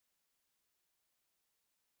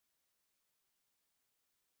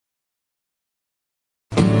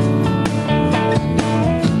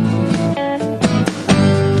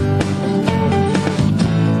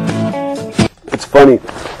funny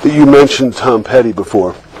that you mentioned Tom Petty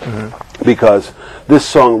before, because this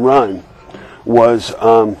song "Run" was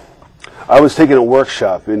I was taking a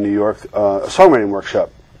workshop in New York, a songwriting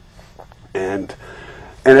workshop, and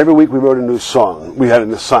every week we wrote a new song. We had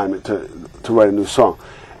an assignment to write a new song,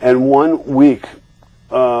 and one week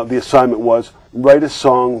the assignment was write a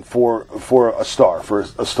song for a star,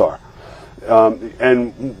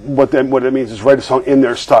 and what it means is write a song in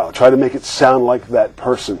their style. Try to make it sound like that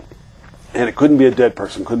person, and it couldn't be a dead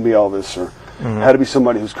person, couldn't be Elvis, or it had to be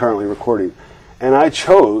somebody who's currently recording. And I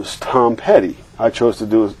chose Tom Petty. I chose to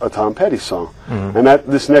do a Tom Petty song, and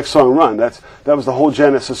this next song, "Run," that was the whole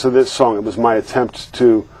genesis of this song. It was my attempt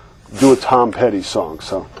to do a Tom Petty song.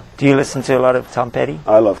 So, do you listen to a lot of Tom Petty?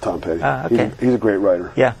 I love Tom Petty. Okay. He's a great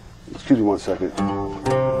writer. Yeah. Excuse me 1 second.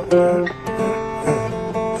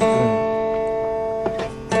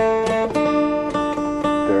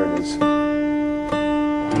 There it is.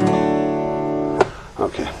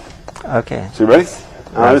 Okay. Okay. So you ready?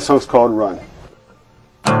 This song's called "Run."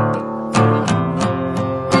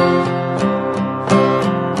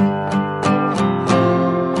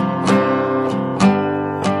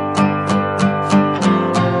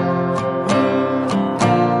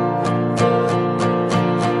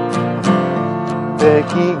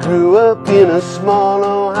 Becky grew up in a small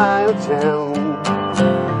Ohio town.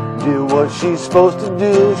 Did what she's supposed to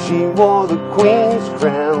do. She wore the queen's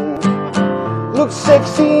crown. Looked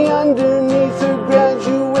sexy underneath her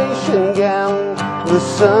graduation gown. The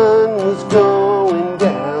sun was going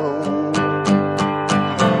down.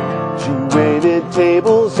 She waited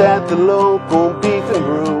tables at the local beef and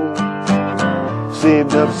brew.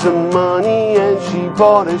 Saved up some money and she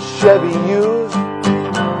bought a Chevy used.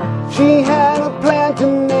 She had a plan to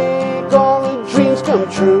make all her dreams come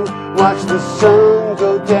true. Watch the sun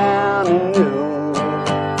go down and knew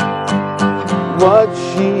what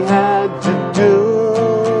she had to do.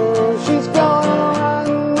 She's gonna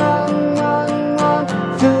run, run, run, run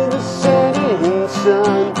to the setting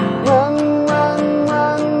sun. Run, run,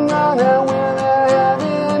 run, run out where they're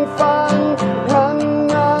having fun. Run,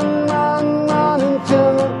 run, run, run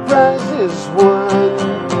until the prize is won.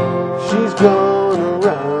 She's gonna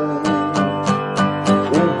run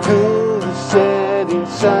setting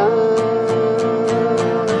sun.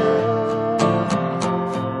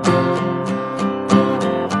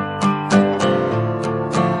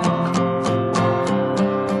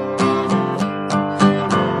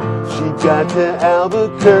 She got to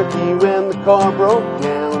Albuquerque when the car broke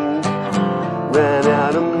down. Ran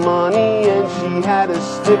out of money and she had to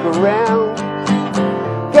stick around.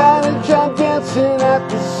 Got a job dancing at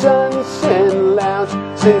the Sunset Lounge.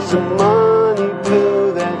 Saved some money,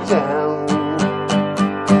 blew that town.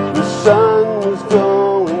 The sun was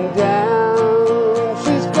going down.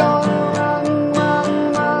 She's gonna run,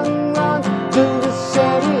 run, run, run to the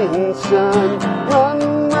setting sun. Run,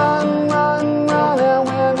 run, run, run out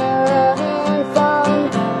where they're having fun.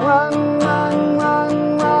 Run, run,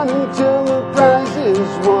 run, run until the prize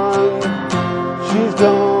is won. She's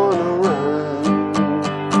gonna run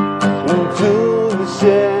into the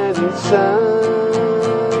setting sun.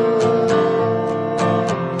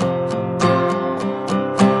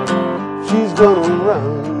 She's gonna run.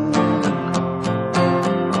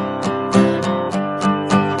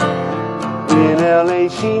 In LA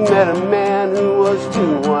she met a man who was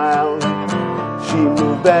too wild. She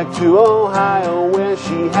moved back to Ohio where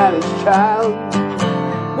she had his child.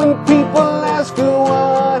 When people ask her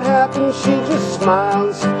what happened, she just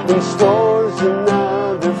smiles and stores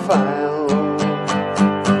another file.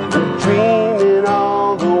 Dreaming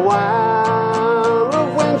all the while of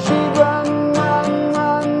when she'd run, run,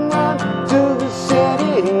 run, run to the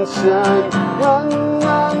setting sun. Run,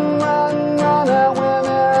 run, run, run out where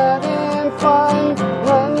they're having fun.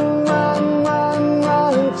 Run, run, run,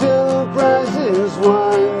 run until the prize is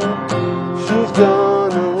won. She's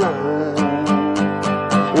gonna run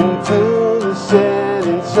into the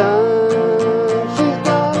setting sun. She's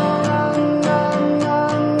gonna run, run,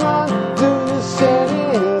 run, run to the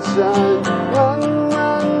setting sun. Run,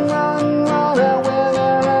 run, run, run out where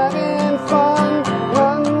they're having fun.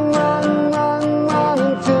 Run, run, run, run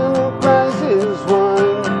until the prize is won.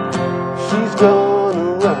 She's gonna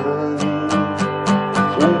run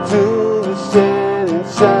into the setting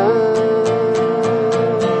sun.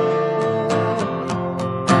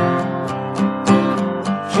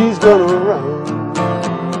 She's gonna run.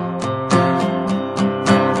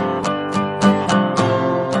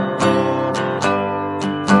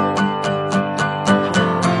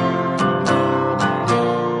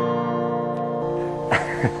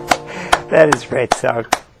 That is a great song.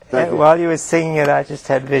 Thank you. While you were singing it, I just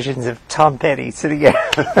had visions of Tom Petty sitting here.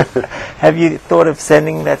 Have you thought of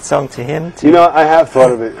sending that song to him? You know, I have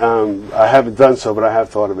thought of it. I haven't done so, but I have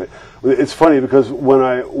thought of it. It's funny because when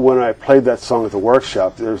I played that song at the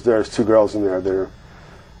workshop, there's two girls in there that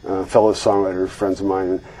are fellow songwriters, friends of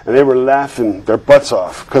mine, and they were laughing their butts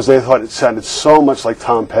off because they thought it sounded so much like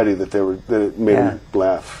Tom Petty that it made them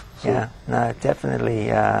laugh. So. Yeah, no,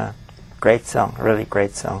 definitely great song, really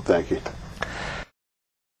great song. Thank you.